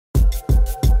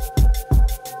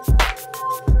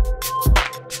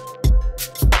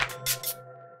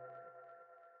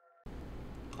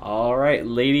right,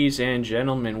 ladies and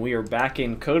gentlemen, we are back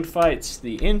in CodeFights,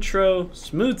 the intro,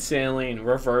 smooth sailing,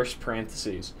 reverse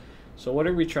parentheses. So what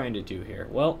are we trying to do here?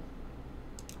 Well,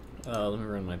 let me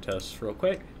run my tests real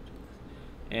quick.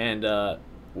 And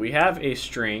we have a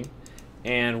string,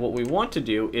 and what we want to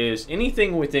do is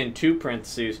anything within two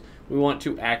parentheses, we want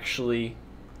to actually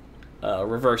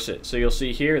reverse it. So you'll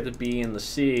see here the B and the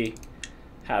C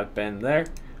have been there,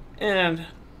 and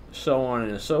so on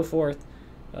and so forth.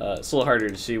 It's a little harder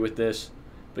to see with this,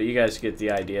 but you guys get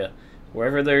the idea.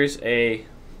 Wherever there's a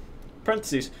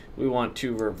parentheses, we want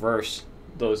to reverse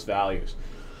those values.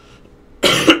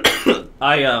 This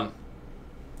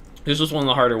was one of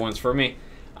the harder ones for me.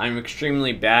 I'm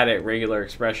extremely bad at regular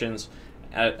expressions,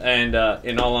 and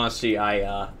in all honesty,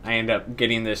 I end up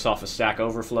getting this off of Stack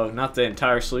Overflow. Not the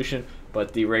entire solution,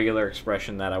 but the regular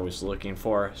expression that I was looking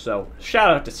for. So shout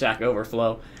out to Stack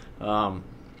Overflow. I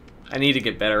need to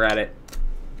get better at it.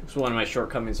 It's one of my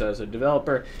shortcomings as a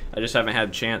developer. I just haven't had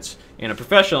a chance in a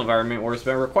professional environment where it's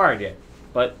been required yet.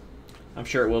 But I'm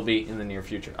sure it will be in the near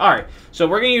future. Alright, so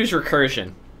we're going to use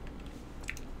recursion.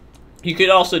 You could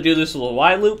also do this with a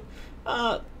while loop.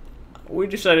 We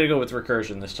decided to go with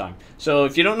recursion this time. So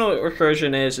if you don't know what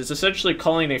recursion is, it's essentially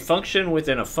calling a function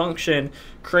within a function,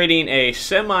 creating a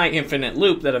semi-infinite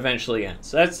loop that eventually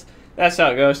ends. That's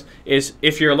how it goes. Is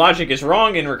if your logic is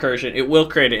wrong in recursion, it will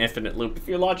create an infinite loop. If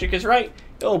your logic is right,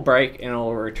 it'll break and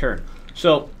it'll return.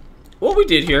 So what we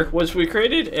did here was we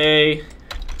created a,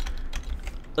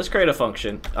 let's create a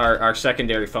function, our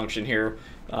secondary function here.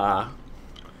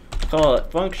 Call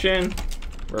it function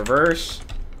reverse.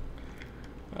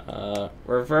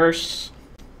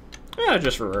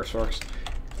 Just reverse works.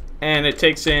 And it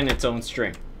takes in its own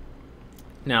string.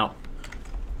 Now,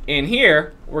 in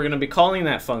here, we're going to be calling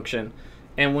that function,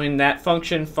 and when that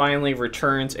function finally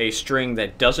returns a string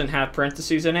that doesn't have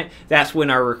parentheses in it, that's when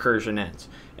our recursion ends.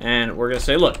 And we're going to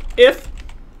say, look, if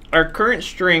our current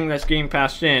string that's getting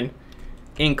passed in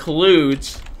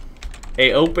includes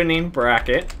a opening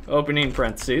bracket, opening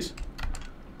parentheses,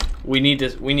 we need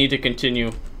to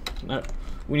continue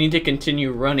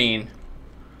running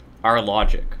our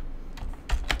logic.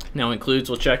 Now includes,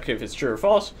 we'll check if it's true or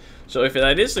false. So if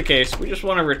that is the case, we just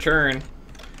want to return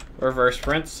reverse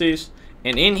parentheses,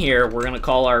 and in here we're going to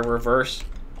call our reverse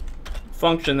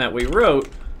function that we wrote.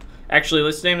 Actually,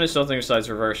 let's name this something besides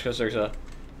reverse, because there's a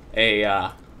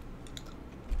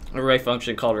array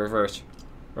function called reverse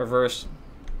recur.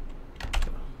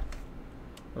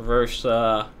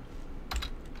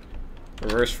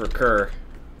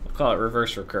 We'll call it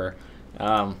reverse recur.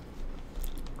 I'm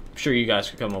sure you guys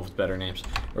could come up with better names.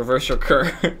 Reverse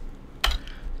recur.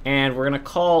 And we're going to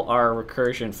call our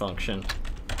recursion function,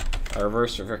 our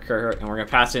reverse recur, and we're going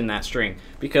to pass in that string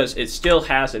because it still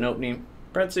has an opening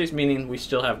parentheses, meaning we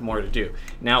still have more to do.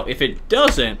 Now, if it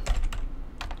doesn't,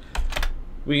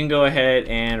 we can go ahead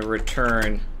and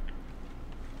return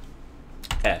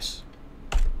S.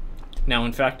 Now,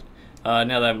 in fact, now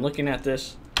that I'm looking at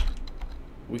this,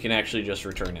 we can actually just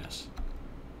return S.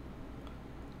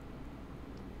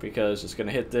 Because it's going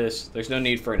to hit this. There's no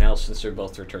need for an else since they're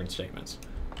both return statements.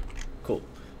 Cool.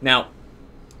 Now,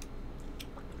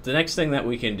 the next thing that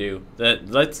we can do,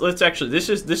 let's actually, this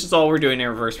is all we're doing in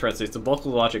reverse parentheses. The bulk of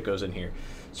the logic goes in here.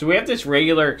 So we have this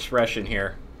regular expression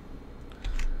here.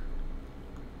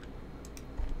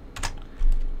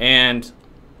 And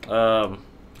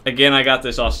again, I got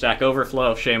this off Stack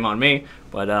Overflow. Shame on me,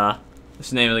 but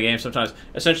it's the name of the game sometimes.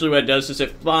 Essentially what it does is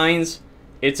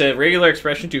it's a regular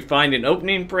expression to find an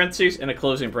opening parentheses and a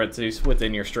closing parentheses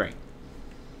within your string.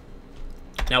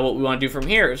 Now what we want to do from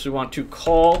here is we want to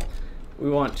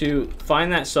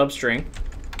find that substring.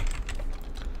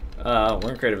 We're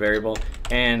going to create a variable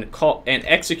and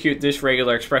execute this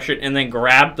regular expression and then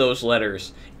grab those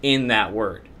letters in that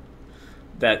word.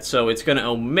 So it's going to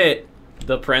omit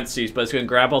the parentheses, but it's going to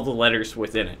grab all the letters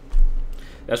within it.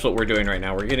 That's what we're doing right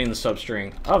now. We're getting the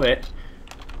substring of it.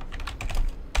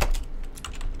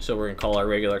 So we're going to call our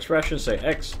regular expression, say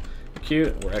execute.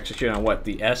 We're executing on what?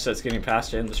 The S that's getting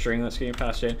passed in, the string that's getting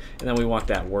passed in, and then we want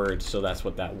that word, so that's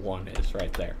what that one is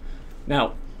right there.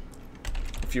 Now,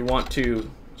 if you want to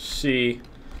see,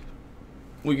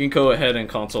 we can go ahead and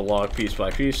console log piece by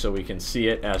piece so we can see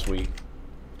it as we,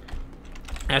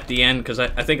 at the end, because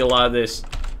I think a lot of this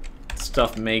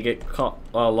stuff may get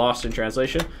lost in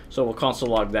translation, so we'll console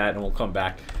log that and we'll come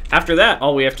back. After that,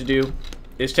 all we have to do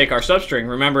is take our substring.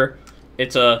 Remember,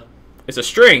 it's a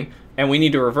string, and we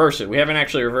need to reverse it. We haven't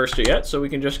actually reversed it yet, so we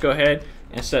can just go ahead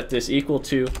and set this equal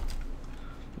to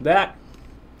that,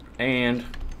 and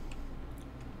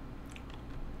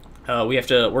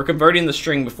we're converting the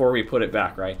string before we put it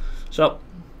back, right? So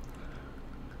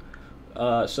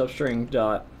substring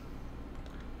dot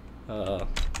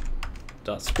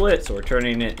split, so we're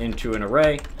turning it into an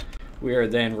array. We are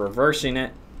then reversing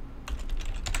it,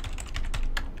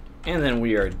 and then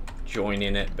we are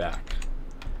joining it back.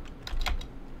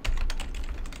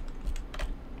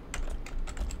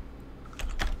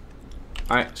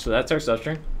 Alright, so that's our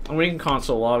substring, and we can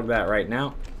console log that right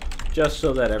now, just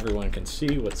so that everyone can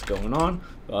see what's going on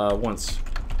once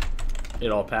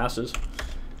it all passes.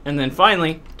 And then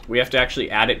finally, we have to actually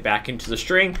add it back into the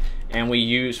string, and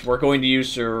we're going to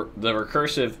use the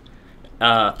recursive,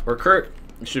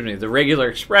 the regular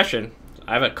expression.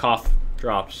 I have a cough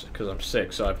drops because I'm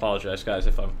sick, so I apologize, guys,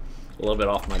 if I'm a little bit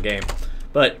off my game.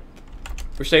 But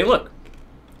we're saying, look,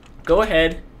 go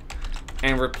ahead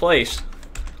and replace.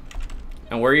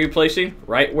 And where are you placing?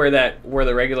 Right where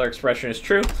the regular expression is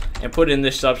true, and put in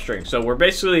this substring. So we're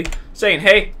basically saying,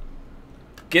 hey,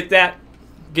 get that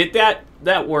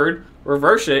word,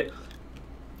 reverse it,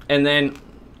 and then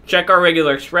check our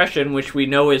regular expression, which we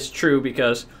know is true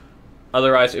because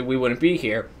otherwise we wouldn't be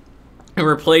here, and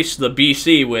replace the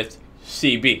BC with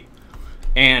CB.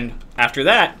 And after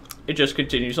that, it just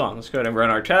continues on. Let's go ahead and run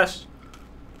our test.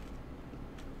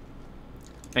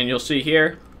 And you'll see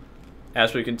here,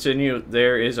 as we continue,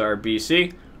 there is our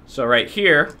BC. So right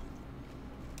here,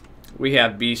 we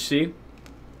have BC,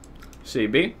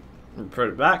 CB. We'll put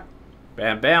it back.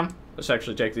 Bam, bam. Let's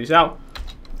actually take these out.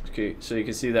 Okay, so you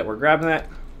can see that we're grabbing that.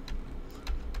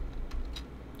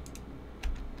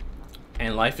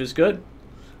 And life is good.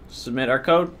 Submit our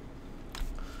code.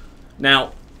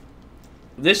 Now,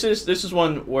 this is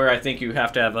one where I think you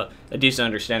have to have a decent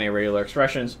understanding of regular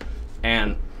expressions,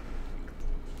 and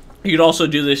you could also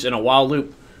do this in a while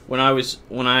loop. When I was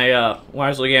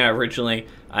looking at it originally,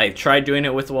 I tried doing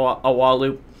it with a while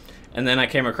loop, and then I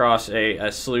came across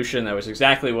a solution that was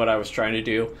exactly what I was trying to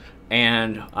do,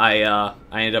 and I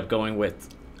ended up going with,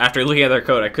 after looking at their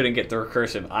code, I couldn't get the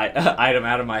recursive item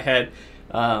out of my head.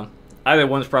 Either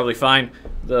one's probably fine.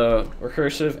 The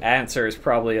recursive answer is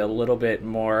probably a little bit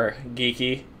more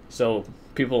geeky, so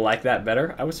people like that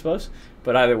better, I would suppose.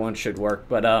 But either one should work.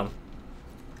 But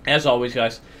as always,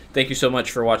 guys, thank you so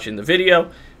much for watching the video,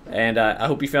 and I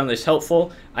hope you found this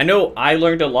helpful. I know I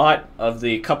learned a lot of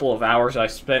the couple of hours I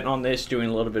spent on this doing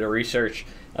a little bit of research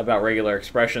about regular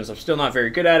expressions. I'm still not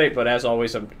very good at it, but as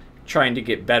always, I'm trying to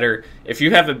get better. If you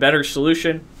have a better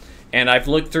solution, and I've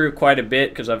looked through quite a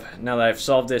bit, because now that I've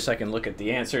solved this, I can look at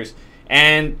the answers.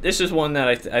 And this is one that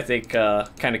I think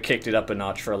kind of kicked it up a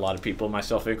notch for a lot of people,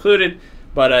 myself included.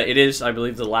 But it is, I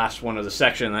believe, the last one of the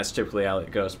section, and that's typically how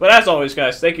it goes. But as always,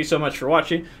 guys, thank you so much for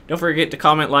watching. Don't forget to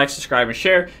comment, like, subscribe, and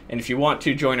share. And if you want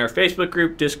to join our Facebook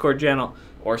group, Discord channel,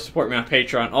 or support me on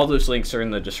Patreon, all those links are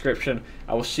in the description.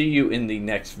 I will see you in the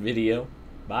next video.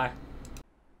 Bye.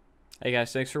 Hey,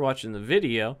 guys, thanks for watching the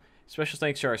video. Special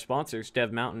thanks to our sponsors,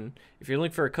 Dev Mountain. If you're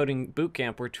looking for a coding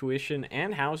bootcamp where tuition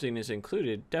and housing is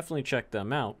included, definitely check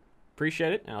them out.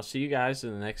 Appreciate it, and I'll see you guys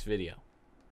in the next video.